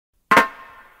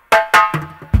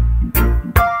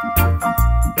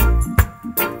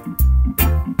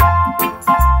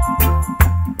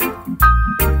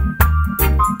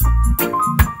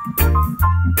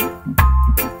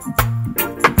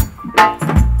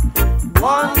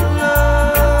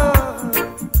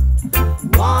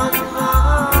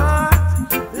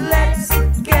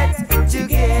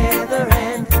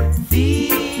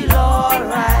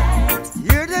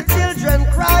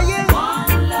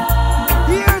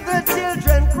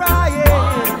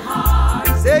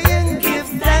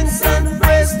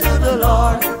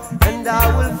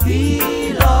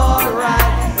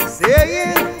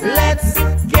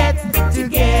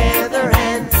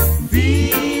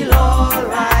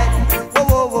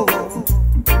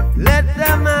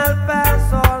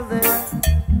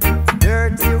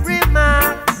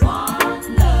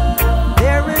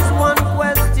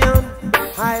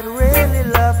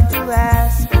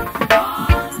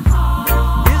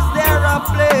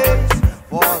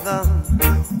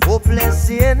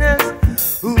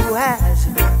sinners who has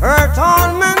hurt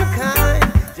all mankind.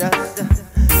 Just a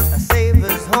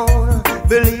Savior's own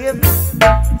belief.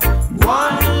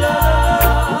 One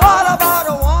love. What about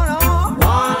a one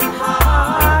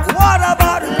heart? What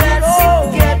about let's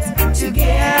get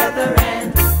together and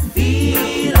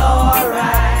feel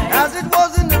alright? As it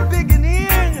was in the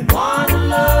beginning, one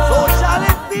love. So shall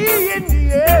it be in the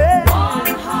end.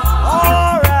 One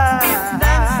heart. Alright. Give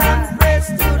thanks and praise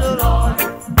to the Lord,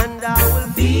 and I will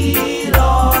feel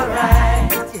alright.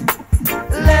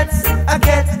 Let's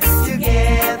get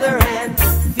together and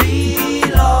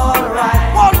feel alright.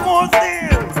 One more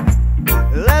thing.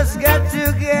 Let's get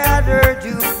together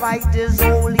to fight this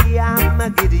holy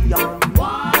Armageddon.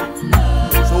 One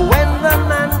love. So when the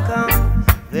man comes,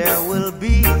 there will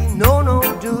be no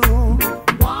doom.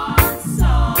 One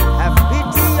song. Have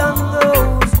pity on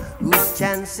those whose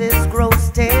chances grow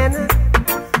thin.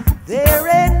 There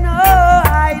ain't no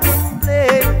hiding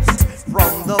place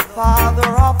from the Father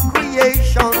of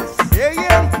creation. Say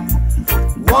it.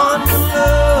 One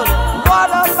love. What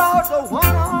about the one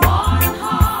heart?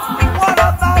 What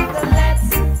about the let's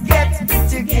get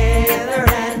together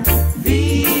and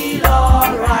feel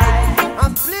alright?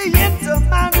 I'm playing to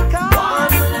mankind.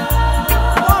 One love.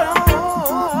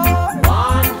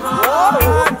 One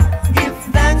heart. Give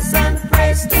thanks and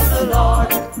praise to the Lord,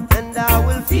 and I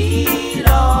will feel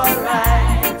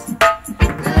alright.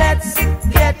 Let's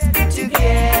get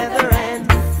together and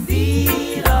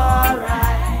feel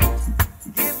alright.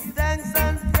 Give thanks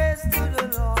and praise to the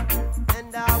Lord,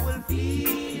 and I will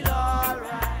feel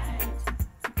alright.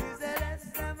 Let's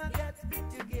get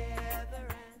together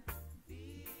and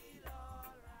feel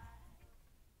alright.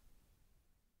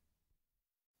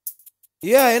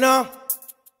 Yeah, you know.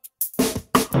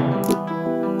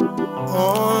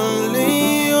 Only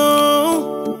you,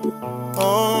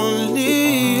 only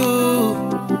you.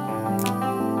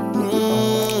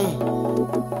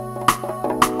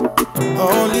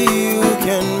 Only you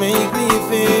can make me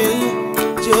feel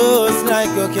just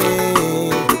like a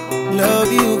king. Love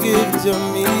you give to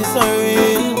me so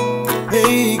real,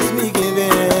 makes me give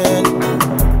in.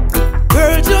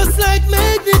 Girl, just like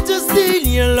magnet, just steal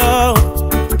your love,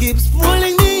 keeps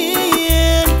pulling me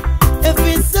in. If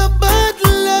it's a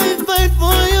battle I fight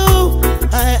for you,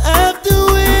 I have to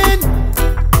win,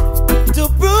 to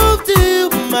prove to you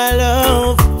my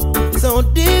love, so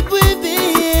deep within.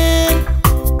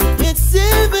 It's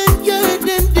even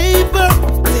getting deeper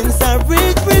since I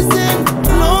represent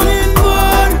longing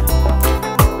for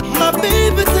my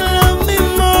baby to love me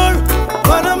more.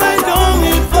 What am I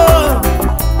longing for?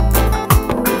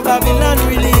 Babylon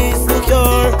release the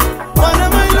cure. What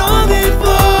am I longing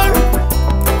for?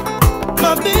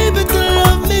 My baby to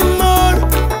love me more.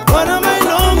 What am I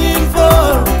longing for?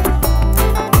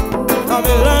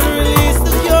 Babylon release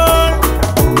the cure.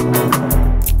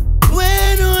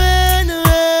 When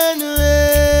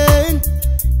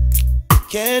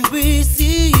can we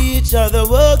see each other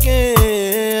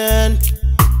again?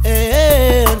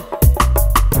 And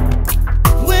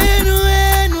when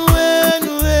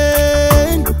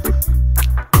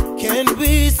can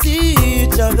we see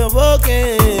each other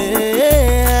again?